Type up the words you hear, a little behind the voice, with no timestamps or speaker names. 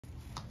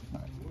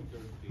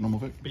Normal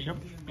effect? Yep.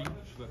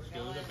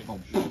 Oh,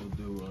 we'll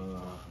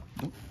do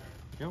Nope.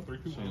 Yep.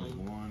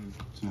 chain 1.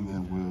 And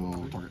then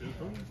we'll target.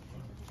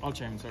 I'll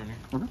chain certainly.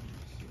 Okay.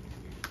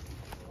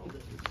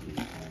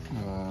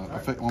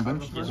 Effect on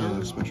bench.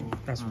 Special.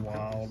 That's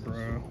wild,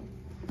 bro.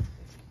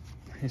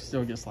 He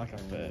still gets like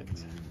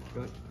effect.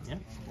 Good. Yeah.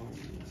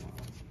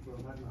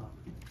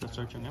 The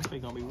searching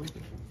MP gonna be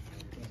wicked.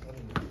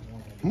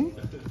 Hmm?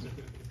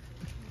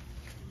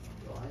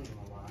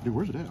 Dude,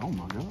 where's it at? Oh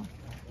my god.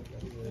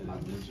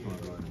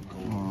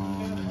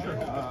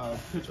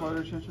 Pitch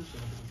water sensors.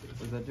 What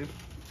does that do?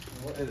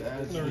 It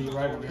adds the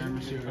right of air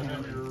receiver.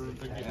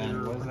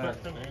 And what is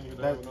that?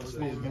 That's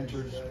the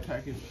adventures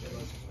package.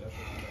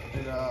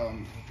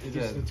 It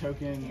gets the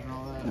token and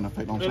all that. An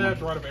effect on It adds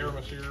someone. right of air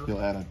Monsieur. He'll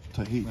add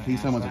a. He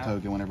summons a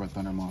token whenever a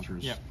thunder monster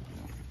is. Yep.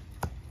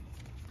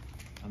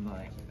 I'm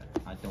like,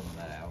 I don't want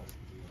that out.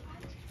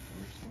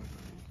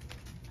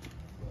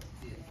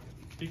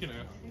 He can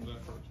ask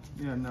that first.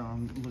 Yeah, no,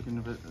 I'm looking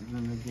at it and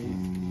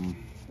then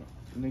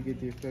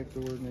negate the effect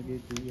or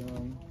negate the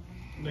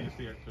Negate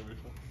the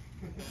activation.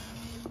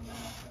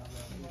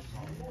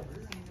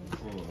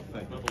 Full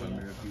effect of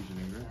Thunder, Fusion,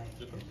 and Grip.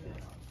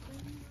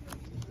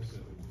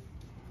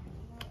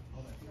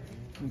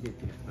 negate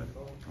the effect.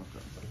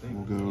 Okay.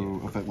 We'll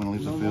go effect when it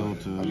leaves the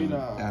field to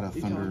add a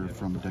thunder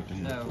from deck to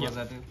hand. No, what does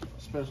that do?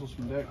 Specials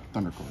from deck.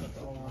 Thunder card.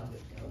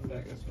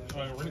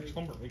 Riddick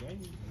Slumber again.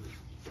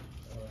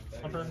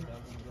 Hunter.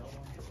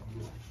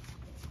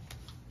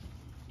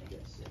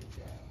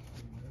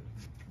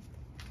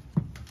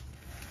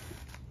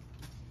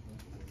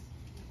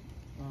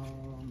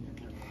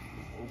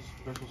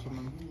 Special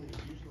summon.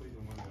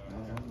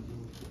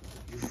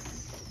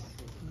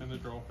 And the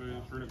draw phase.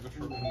 Riddick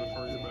Disruption to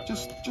target back.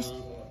 Just.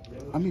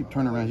 I mean,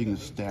 turn around. You can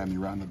stab me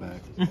right in the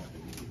back.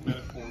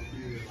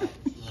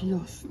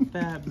 You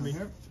stabbed me.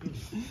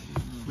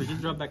 Would you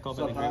drop that call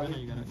back in?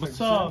 You got it. What's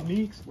up,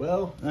 Meeks?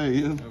 Well, Hey,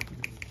 Ian.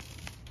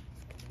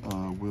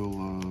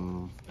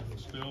 We'll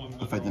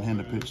effect and hand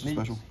a pitch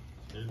special.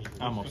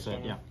 I'm all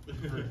set, yeah. Is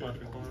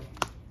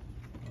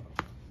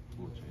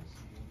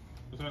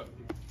that?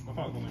 I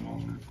thought it was only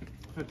monster.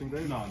 Affecting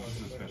grave? No, this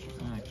is a special.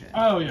 Okay.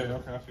 Oh, yeah,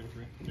 okay, I see what you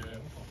mean. Yeah.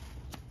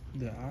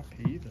 The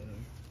IP though.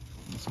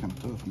 That's kind of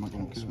tough. I'm not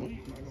going to kill it.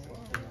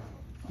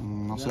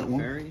 I'll set one.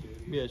 Fairy?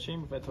 Yeah,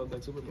 shame if I told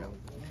that super power.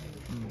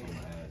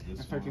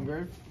 Affecting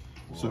grave?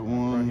 Set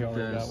one.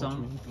 The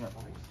sun?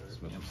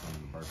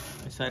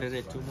 I cited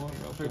it 2 more,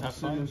 bro. Affect Have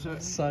city and fun.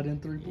 set? Side in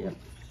 3. Yeah.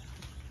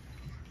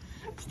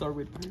 Start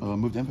with 3.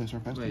 Move the end phase,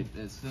 start fast. Wait,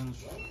 it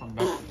sends from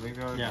back to the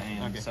graveyard Yeah,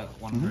 and okay. set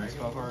one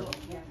spell card.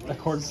 That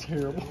card's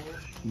terrible.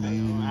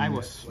 I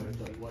was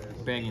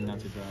begging not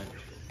to drive.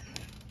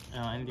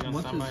 Anything on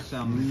What's standby? his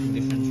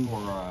conditions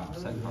for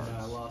set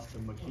cards?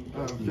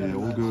 Yeah,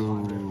 we'll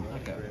go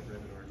Okay.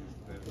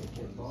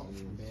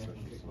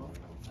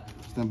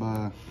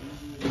 standby.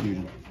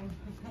 Fusion.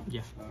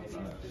 Yeah.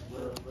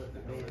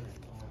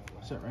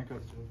 Set rank up.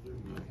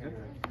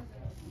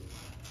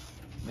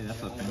 Wait,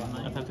 that's a thing.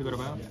 I have to go to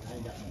battle.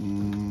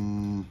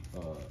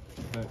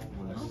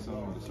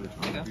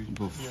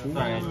 Before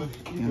Sorry.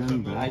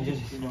 and I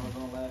just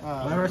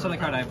whenever I saw the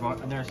card, I've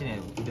never seen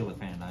it deal with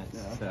fan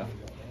dice. So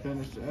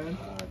Finish to add.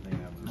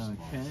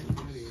 okay,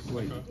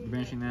 wait,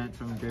 banishing that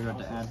from the graveyard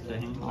to add to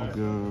hand. I'll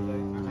go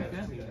Okay.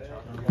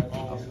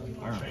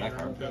 I remember that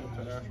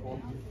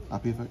card.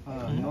 IP effect.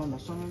 Normal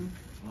summon.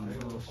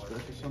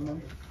 Special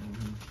summon.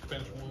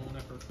 Bench 1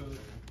 after 2.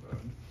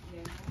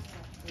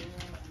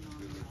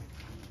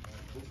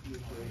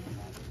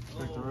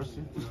 Affect the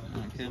Rusty.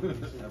 Okay.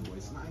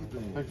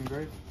 Affecting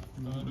grave.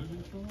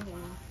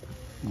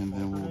 And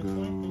then we'll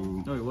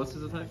go Oh wait, what's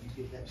his effect?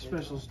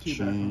 Specials 2 back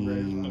from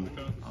grave. chain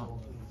Oh.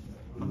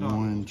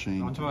 one,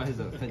 chain I'm two. talking about his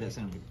effect that's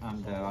in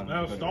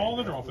No, stall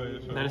the draw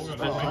phase. Oh, That is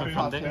special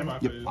from deck?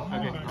 deck? Yep.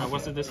 Okay,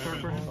 what's the discard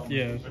for him?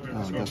 Yeah.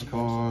 That's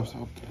cost.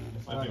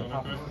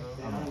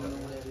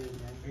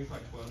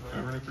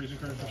 Riddick freezing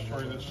current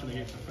destroy this to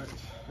negate effect.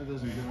 That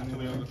doesn't do To the end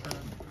anything. of the turn.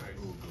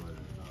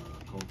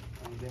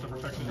 To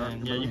protect the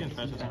And yeah, you can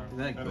special Is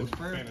that Ghost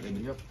Prayer?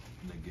 Yep.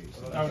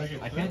 Oh,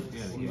 negate. I can't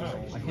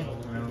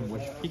remember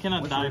which. He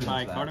cannot which die version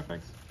by is that? card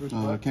effects.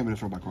 Can't be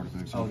destroyed by card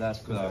effects. Oh, that's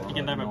the. You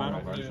can die by normal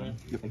battle? version.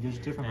 Yep. It gives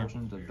different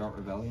versions of Dark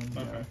Rebellion.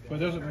 Okay. But it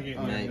doesn't negate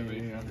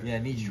Yeah,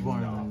 and each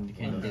one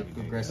can get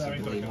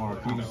progressively more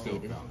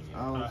complicated.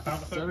 I'll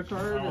set a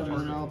card and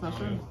then I'll pass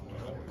it.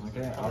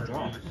 Okay, I'll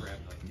draw.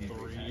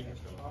 3.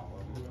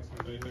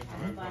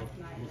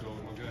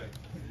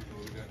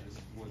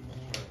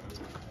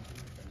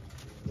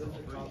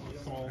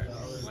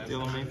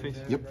 Still on main face?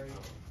 Yep.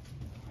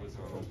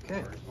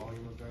 Okay.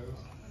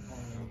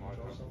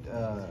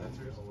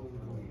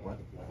 What?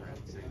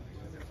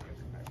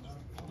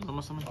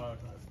 Almost summon?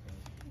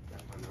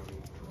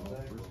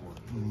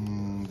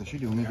 Does she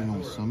do anything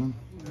on summon?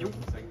 Nope.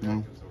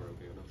 No.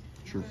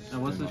 Sure.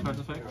 And what's this card's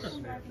effect?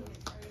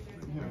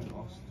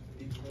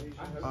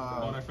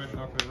 Non-activation,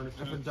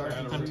 If a dark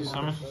Attempt to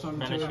summon, summon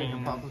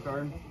banishing. pop a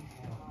card.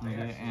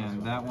 Okay,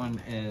 and that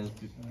one is.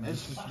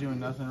 It's just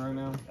doing nothing right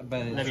now.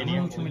 But it's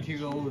remove 2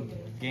 material,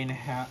 gain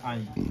half.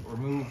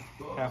 Remove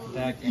half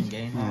attack and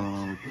gain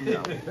half.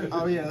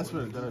 Oh yeah, that's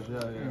what it does.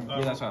 Yeah.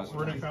 Yeah, that's what I was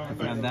Wording found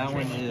effect. And that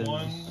one Chain is.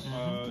 one.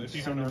 If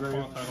you have no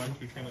response, I'd like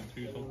to chain it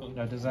to something.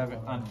 No, does it have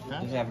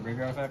a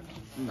graveyard effect?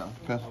 No.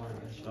 Pass.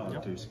 Oh,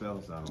 2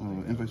 spells. I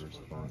don't Invoice. think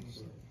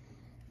response.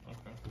 Okay.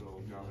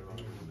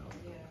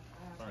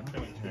 Alright,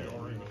 chaining 2.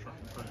 Already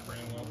destruction for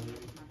brand level.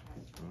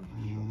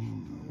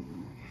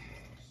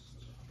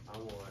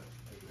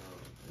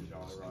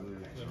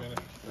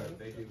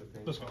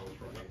 This one.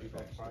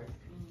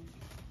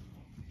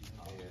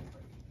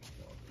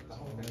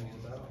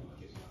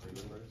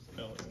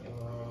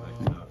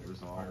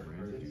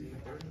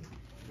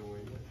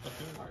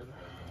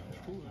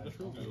 That's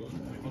real good.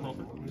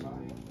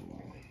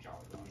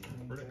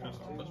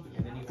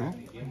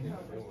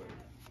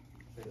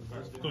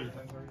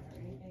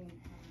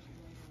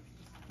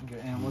 Okay,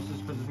 and what's the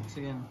specifics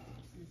again?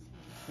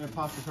 It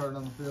pops a card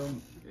on the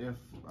field if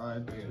I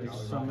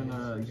summon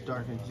a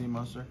Dark XZ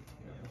monster.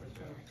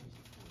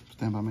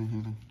 Stand by me.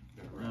 Anything.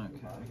 Okay.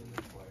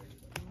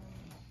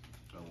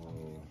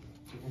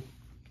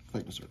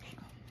 Fake the search.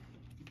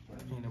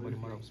 Nobody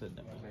more upset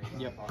than me.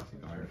 Yep.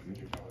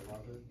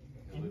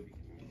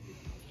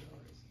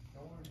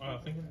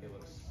 Thinking.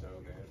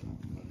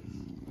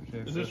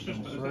 Is this just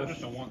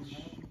a once?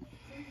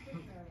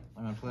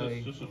 I'm gonna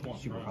play This is one,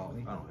 Super right?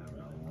 Collie. I don't have that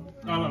one.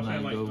 Oh, no, I'm And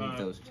saying I go like, with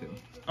those 2.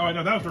 Oh, wait,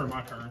 no, that was during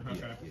my turn.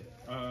 Okay.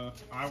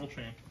 I will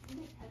chain.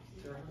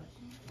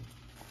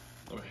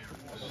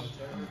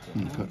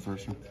 Cut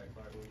first. Huh?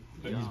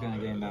 He's gonna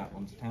gain that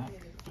one's attack.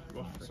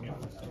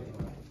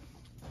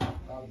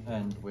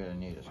 And we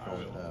need to scroll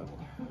it up.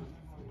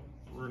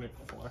 Runic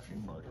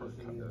flashing fire card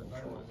cut your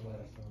choice.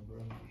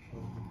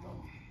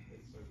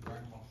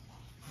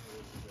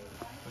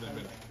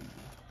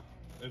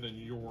 And then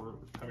your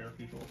Chimera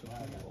Fusion will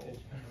roll.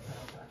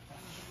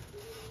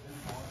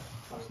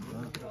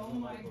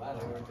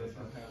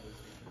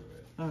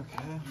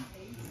 Okay.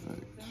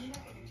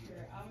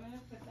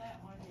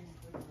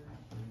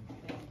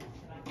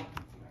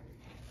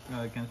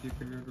 Can I see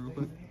your real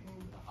quick?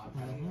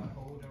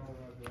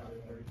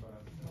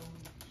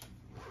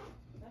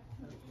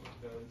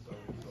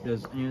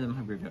 Does any of them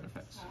have graveyard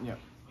effects? Yeah.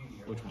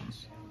 Which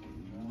ones?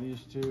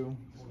 These 2.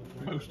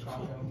 Most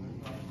of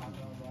them.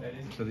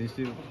 So these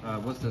 2.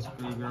 What's this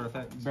graveyard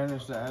effect?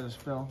 Banish to add a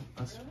spell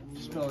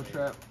or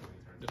trap.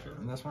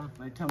 And this one?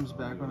 It comes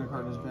back when a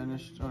card is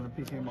banished, or when a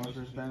PK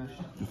monster is banished.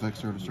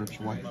 Effects are to search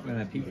white.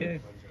 And a PK?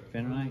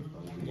 Fenonite?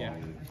 Yeah.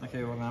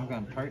 Okay, well, I'm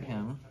going to target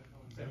him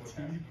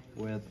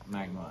with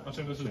Magma. I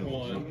think this is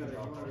 1.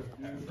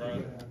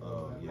 Right.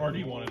 Or do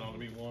you want it on to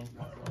be 1?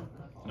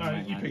 No,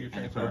 you pick your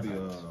chain. It'll be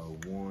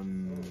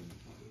 1.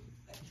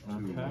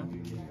 Okay.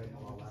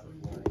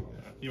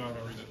 You want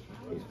to read it?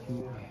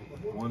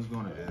 One's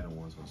going to add and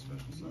one's going to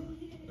special summon.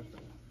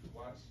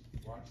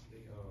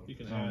 You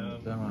can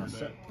add. Then I'm going to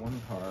set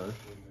 1 card.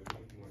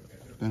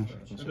 Finish.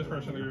 If this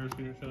person agrees to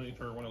your utility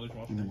turn, one at least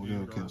wants And then to we'll use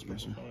go your cast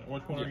Spacer.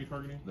 Which one are you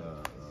targeting?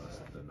 The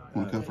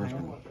One cut first.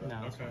 One.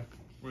 Okay.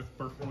 With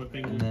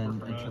being And with then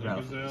Perfect enter Magic,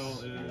 battlefield. Gazelle is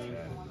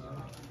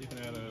you can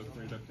add a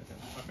reductive.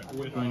 Okay.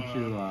 With Going to hit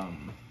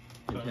him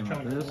with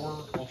chilling this.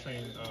 4, I'll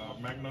chain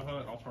Magna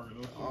Hut. I'll target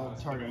this. I'll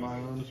target my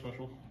own. The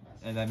special.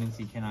 And that means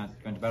he cannot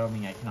go into battle,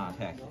 meaning I cannot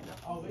attack.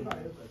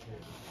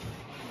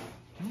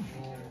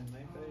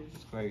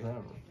 It's very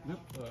clever.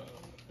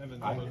 And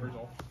then all those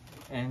resolve.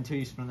 And until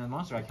you spin that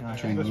monster, I cannot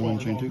Chain attack. one,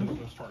 chain 2.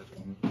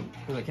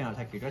 Because I cannot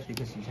attack your just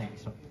because you tank.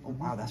 So, oh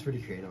wow, that's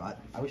pretty creative. I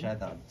wish I had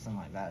thought something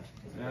like that.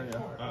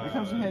 Yeah. It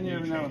comes in handy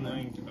every now and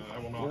then. I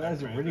will not Well,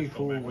 that's a activate really this, go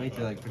cool back way with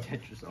to like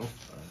protect yourself.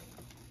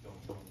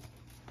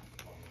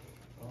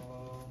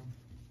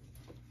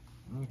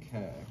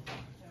 Okay.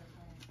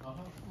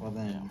 Well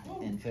then,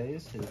 in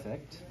phase, his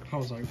effect. I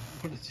was like,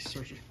 what is he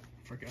searching?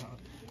 Forgot.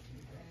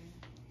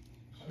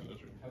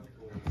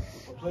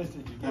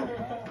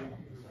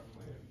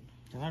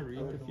 Can I read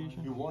the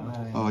fusion?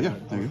 Oh, yeah,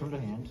 there you go. From the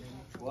hand.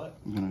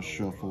 I'm gonna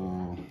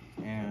shuffle.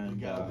 And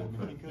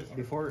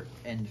before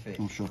end phase,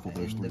 I'll shuffle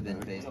those end three of end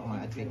back. phase, I'm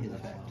gonna take his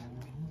effect.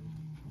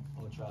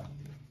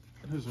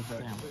 Who's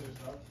effect?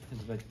 His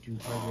effect to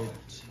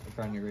target a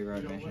card in your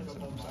graveyard, banish and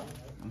summon himself.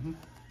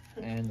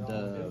 And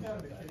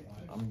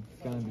I'm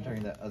gonna be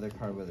targeting that other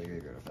card with a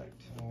graveyard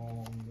effect.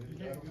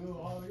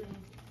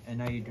 And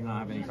now you do not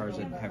have any cards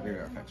that have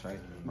graveyard effects, right?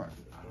 Right.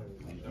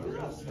 Yeah,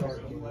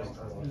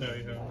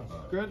 you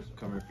have. Good.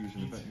 Cover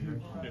fusion effect here.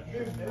 Yeah.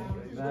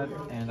 That,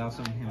 and I'll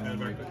summon him. Add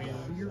back to hand.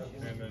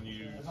 And then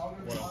you.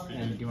 What else?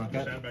 And do you want to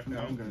Just cut? add back to No,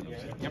 I'm hand.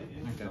 good. Yep.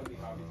 Okay.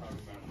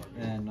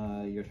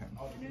 And your turn.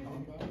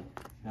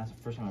 That's the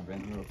first time I've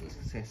been able to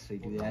successfully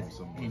do that,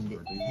 and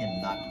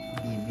him not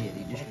be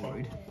immediately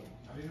destroyed.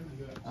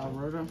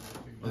 Alberto.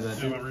 Was that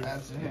Yeah, two? my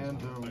Adds to hand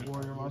the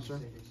warrior monster.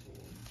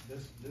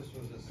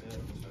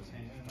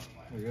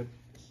 We're good.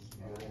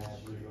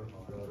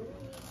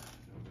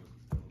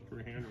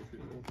 Free hand or free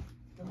roll.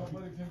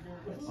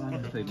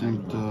 Okay.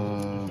 Attempt,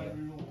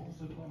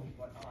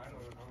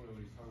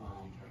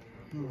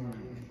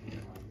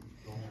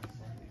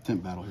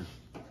 temp battle here.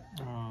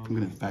 I'm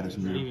gonna fat as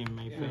mirror. Leaving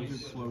my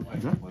face.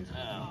 Okay.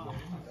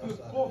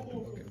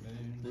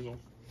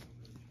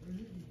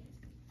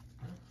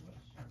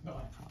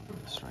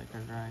 Striker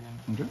Dragon.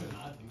 Okay.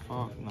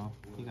 Fuck no.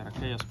 You got a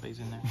chaos space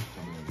in there.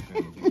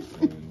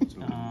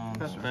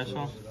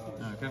 Special.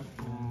 Okay.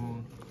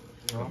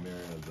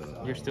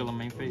 You're still a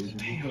main face.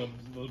 The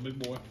big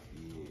boy.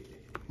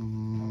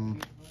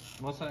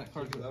 What's that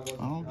card?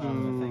 I'll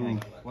go.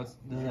 What's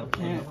does that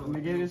Can't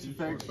negate its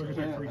effects. Can't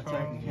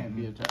attack. And can't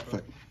be attacked.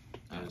 Effect.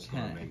 I'm just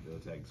gonna make the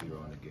attack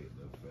 0 and negate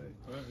the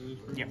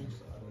effect. Yep.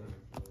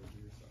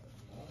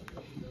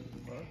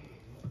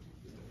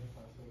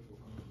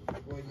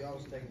 Well, y'all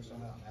was taking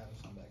some out and having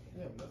some back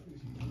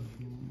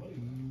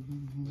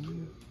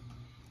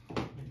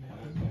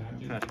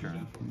in. Fast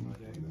turn.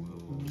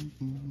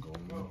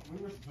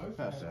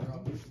 Pass that.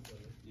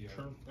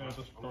 Sure. As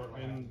a start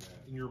in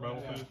your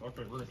battle phase.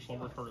 Okay, we're gonna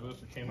slumber target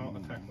this. It cannot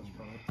attack this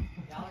turn.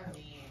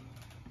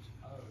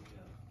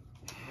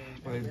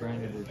 Play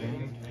branded or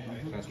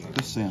damaged.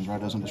 This sends, right?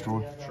 Doesn't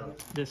destroy.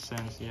 This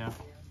sense, yeah.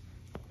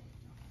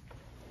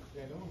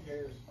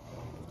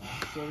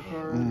 Set a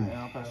card, and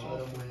I'll pass it.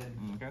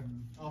 Okay.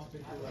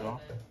 Draw.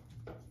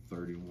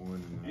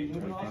 31 and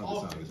 25 is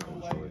not his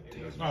own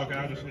choice. Oh, okay,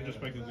 it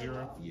just make it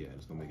 0. Yeah,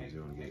 it's gonna make it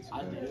 0 and negate.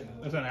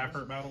 Is that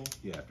after battle?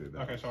 Yeah, after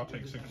that. Okay, so I'll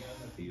take 6.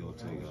 He'll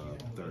take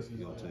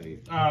he'll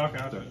take. Oh,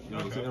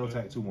 okay. It'll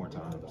attack 2 more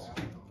times.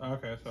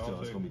 Okay, so So I'll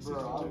it's take gonna be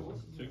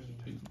 62.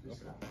 62. Okay.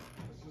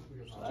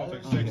 So I'll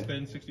take 6,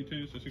 then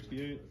 62, so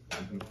 68.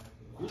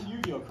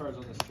 Yugioh cards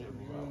on this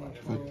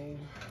table.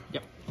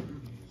 Yep.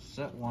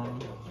 Set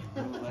 1.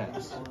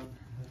 Pass.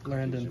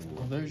 Landon,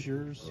 are those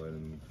yours?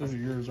 Those are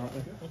yours, aren't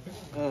they?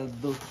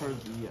 Those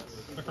cards,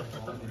 yes.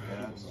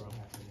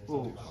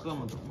 Well,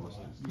 some of them.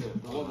 Yeah,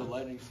 the one with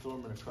lightning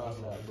storm and a cross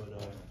out, but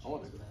I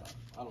want to.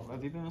 I don't know.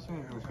 Have you been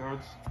listening to the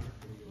cards?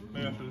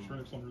 Maybe I should have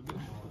shredded slumbered this.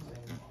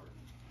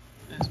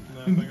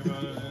 Now I think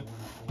about it.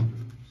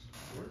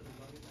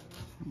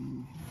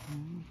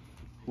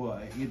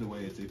 Well, either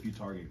way, it's if you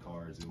target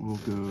cards. It We'll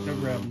go. Go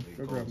grab them.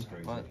 Go grab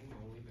them. What?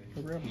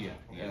 Go grab them.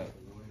 Yeah.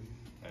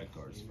 Add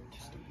cards.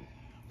 Stupid.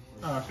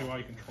 Oh, actually, while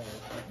you control.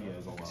 Yeah,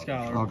 there's a lot.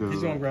 Skylar, I'll go-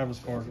 he's gonna grab his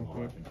card real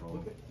quick.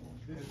 Control.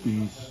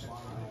 Beast.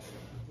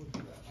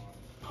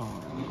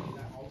 Pop.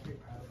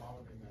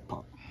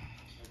 Pop.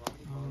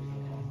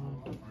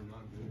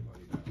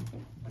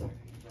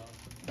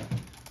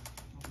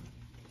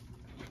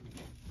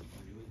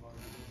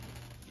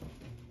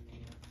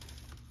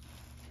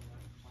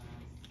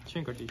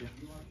 Chain card teacher.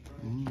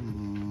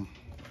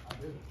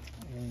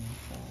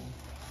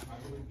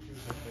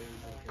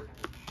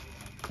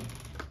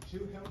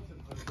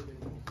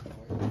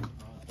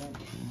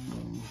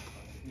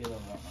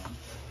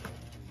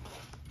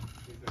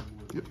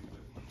 Yep.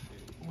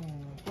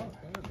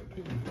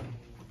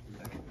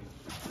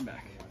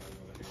 Back.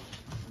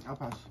 I'll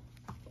pass.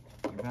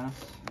 You pass?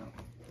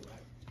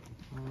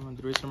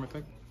 Druid Storm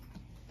effect.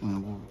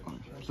 And we'll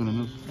send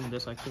in this. And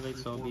this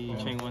activates, so it'll be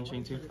chain 1,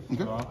 chain 2.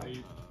 Okay.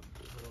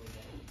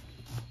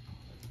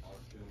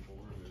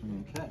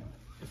 Okay.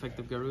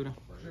 Effective Garuda.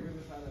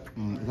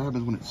 That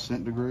happens when it's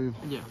sent to grave.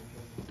 Yeah.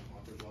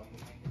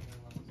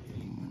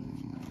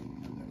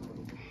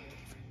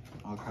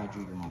 I'll card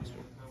you your monster.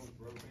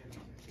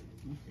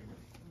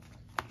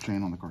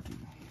 Chain on the cartridge.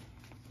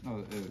 Oh,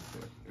 it was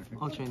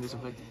I'll chain this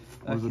effect.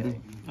 What does it do?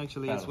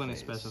 Actually, it's when it's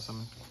special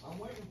summon.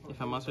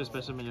 If a monster is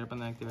special, when you're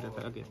upon activate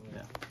effect. Okay,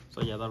 yeah.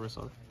 So yeah, that'll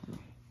resolve.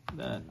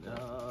 That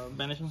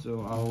banishing.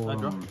 So I'll I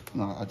draw.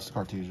 No, it's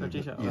Cartesia.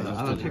 Cartesia. Yeah, Okay.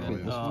 that's take the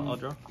it. I'll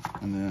draw.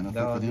 And then I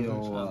That'll think for the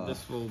deal, index.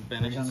 This will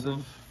banish 300.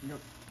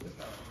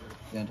 itself.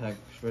 Then attack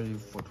ready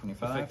for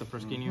 25. Effect the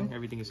first skin here.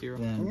 Everything is 0.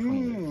 Then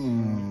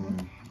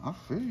 28. I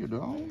feel you,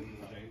 dog.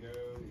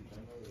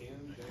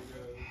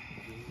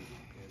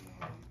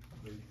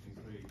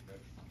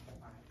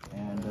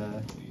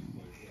 And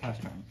pass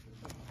turn.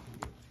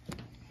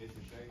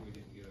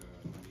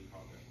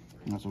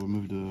 So we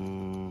moved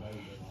to.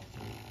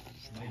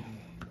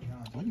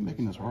 Why are you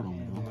making this hard on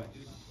me, bro?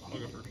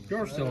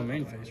 You're still in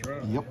main phase,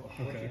 right? Yep.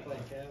 Okay.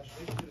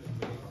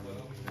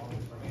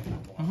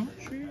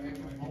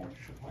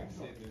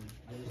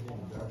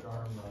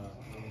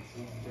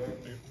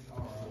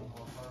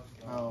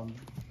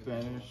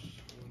 Banish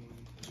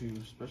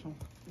to special.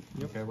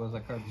 Okay, what was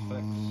that card's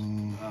effect?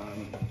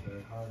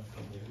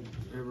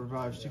 It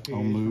revives 2 PH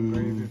I'll from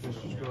grave move. if it's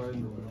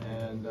destroyed.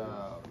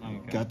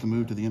 And Got the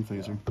move to the end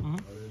phaser.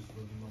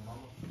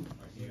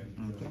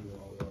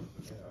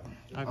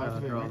 I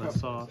gotta draw that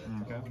saw.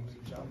 Okay.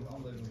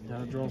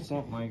 Gotta draw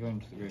something. Why are you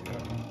going to the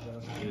graveyard?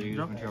 Do you use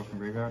Drop. material from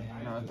graveyard?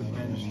 no, I have to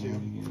banish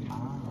 2.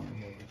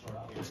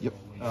 Yep.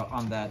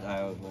 On that,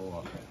 I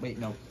will. Wait,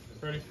 no.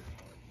 Ready?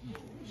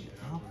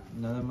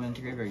 None of them went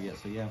into graveyard yet,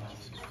 so yeah.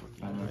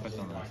 I'm gonna put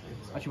some on that.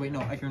 Actually, wait,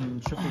 no. I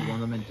can shuffle one of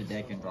them into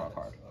deck and draw a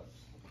card.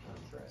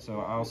 So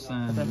I'll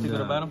send. Attempt to go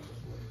to battle.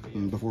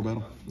 Before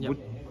battle. Yep.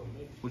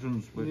 Which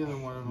one's which? Neither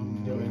one of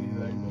them do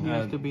anything. He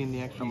has to be in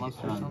the extra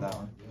monster. On So. that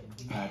one.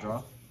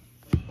 Draw.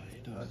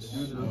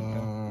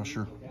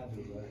 Sure.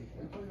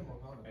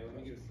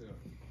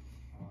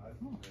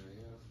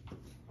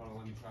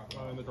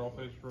 In the draw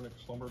phase, Runic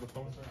Slumber to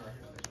summon.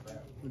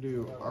 We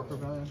do Arc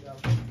Rebellion.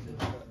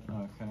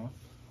 Okay.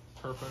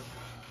 Perfect.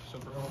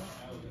 Super.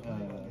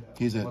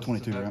 He's at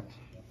 22, right?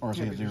 Or is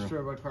he at 0?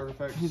 Destroy by card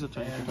effects. He's a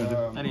turn.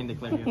 And, I didn't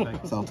declare the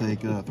effect. So I'll take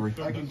 3.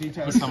 I can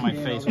detach. It's on my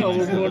face when I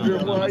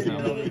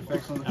said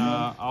Effects on the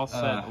I'll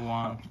set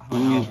one.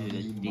 I'll give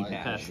you the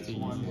Pass detach.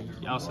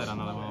 two. I'll set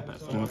another one. I'll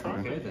pass two.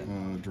 Okay,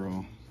 then.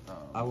 Draw.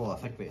 I will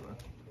affect Baylor.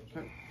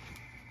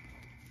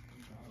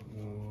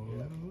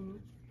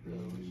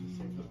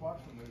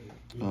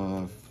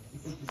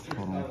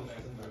 Hold on.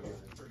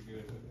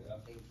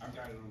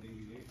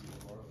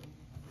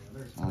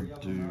 I'll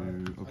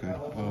do, okay,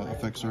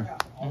 effect, sir.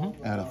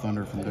 Add a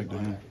thunder from deck to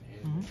hand.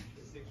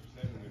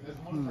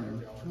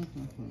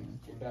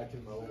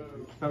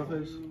 Battle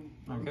phase.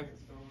 Okay.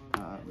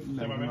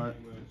 Never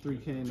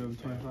 3K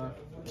into 25.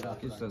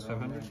 This does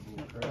 500.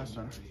 Last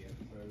turn.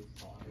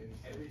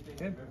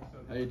 Okay.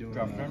 How you doing?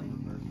 Drop man?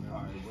 turn.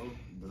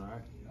 Been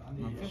alright.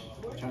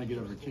 Trying to get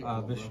over kick.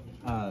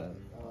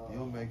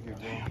 You'll make it.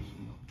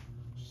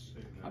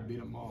 I beat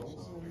them all.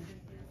 So.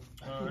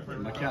 Activate My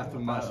Runic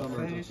captain, my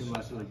summer, too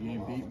much of the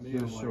game beat me.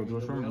 I'm like,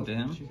 Go from into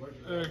him.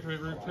 Activate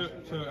Runic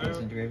Pit to Goes add.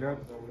 into graveyard.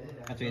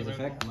 After his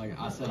effect. I'm like,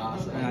 I said,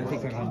 And I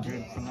take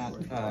 500 from that.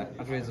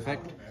 After his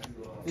effect.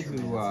 To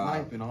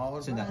sniping all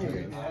of send that to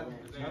them. grave.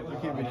 I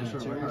can't be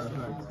destroyed by card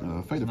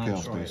effects. Fate of Not Chaos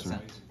destroy, Spacer.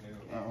 sent.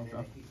 Oh,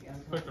 okay.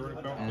 Take the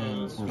Runic And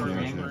belt. Start where's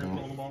the screen actual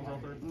on the bomb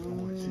drop there.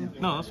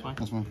 No, that's fine.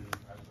 That's fine.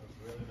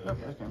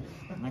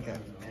 Okay.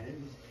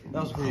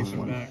 That was pretty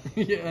fun.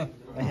 Yeah.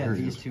 I had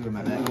these two in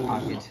my back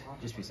pocket.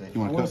 Just be safe.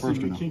 You want to cut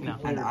first or no? No.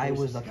 And I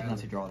was lucky enough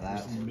to draw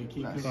that.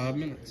 5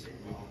 minutes.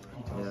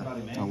 Yeah.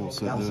 I will That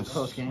set was a this.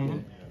 close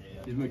game.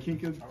 Is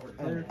Makinka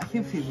there? I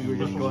can't believe we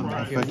were just going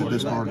back Effective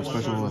discard a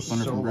special for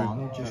thunder so from grave.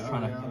 long, just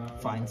trying to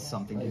find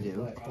something to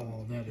do.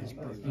 Oh, that is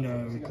perfect.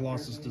 No,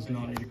 Colossus does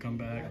not need to come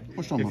back.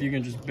 What's wrong If with you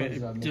can just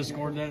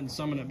discard that and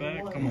summon it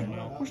back, come on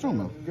now. What's wrong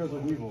with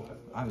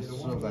I was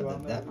so glad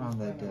that that on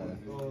that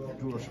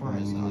Dual Swarm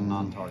is a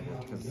non-target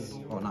because,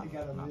 well, not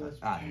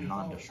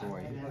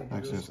non-destroy.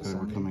 access code?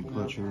 We're coming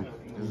clutch here.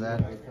 Because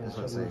that is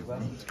what saved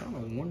me. Kind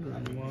of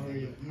wondering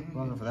why.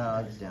 Running for that,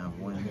 I just down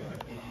one.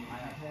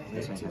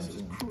 This one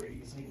is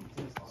crazy.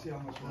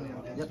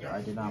 Yep,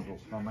 I did not.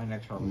 Well, my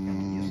next roll was going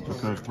to be useless.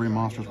 Because 3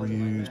 monsters were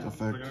used,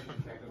 effect.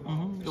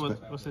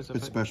 What's his Its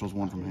effect? special's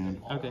 1 from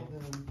hand. Okay.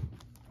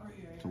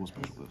 So we'll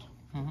special this.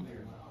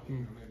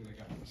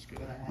 That's good.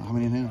 How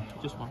many in hand?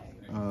 Just one.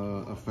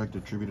 Effect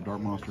attribute a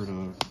dark monster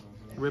to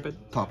Rip it.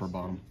 top or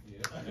bottom.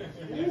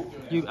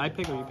 I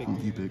pick or you pick?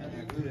 You pick.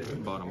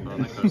 Bottom, bro.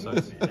 That card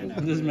sucks.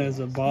 This man's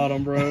a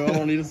bottom, bro. I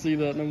don't need to see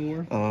that no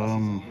more.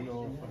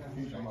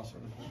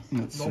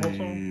 Let's see.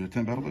 10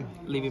 battle blade?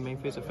 Leave your main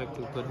phase effect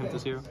to put him to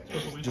 0.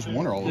 Just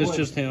 1 or all of It's them?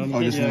 just him.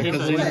 Oh, just Yeah, him.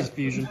 because he's his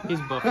fusion. He's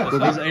buffed. Does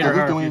That's it why. eight or does it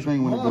higher do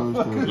anything when it goes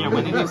to... Yeah,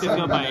 when it needs to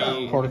go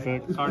by Card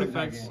effect. card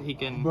effects, he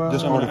can,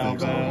 Just Summon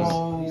artifacts.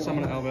 Albaz.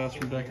 Summon Albaz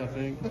from deck, I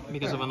think.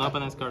 because of an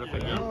opponent's card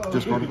effect, yeah.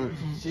 Just artifacts?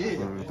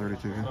 For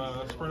 32 here.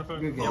 Sprint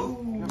effect.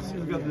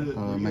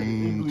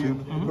 Main 2.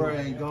 Where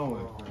ain't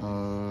going?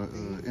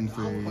 In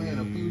I'm playing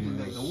a fusion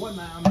deck. phase. The one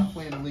night I'm not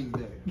playing a link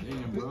deck.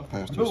 Damn, bro.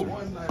 Pass 2, The sir.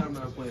 one night I'm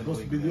not playing a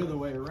link deck. the other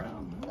way around.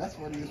 That's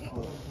what it is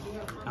for.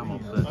 I'm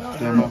up there.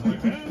 Stand by.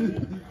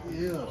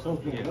 Yeah.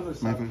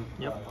 Main phase.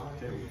 Yep.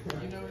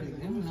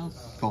 Anyone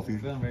else Call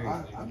fusion. feeling very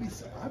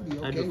I'd be I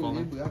okay do with follow.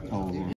 it, but I can Oh,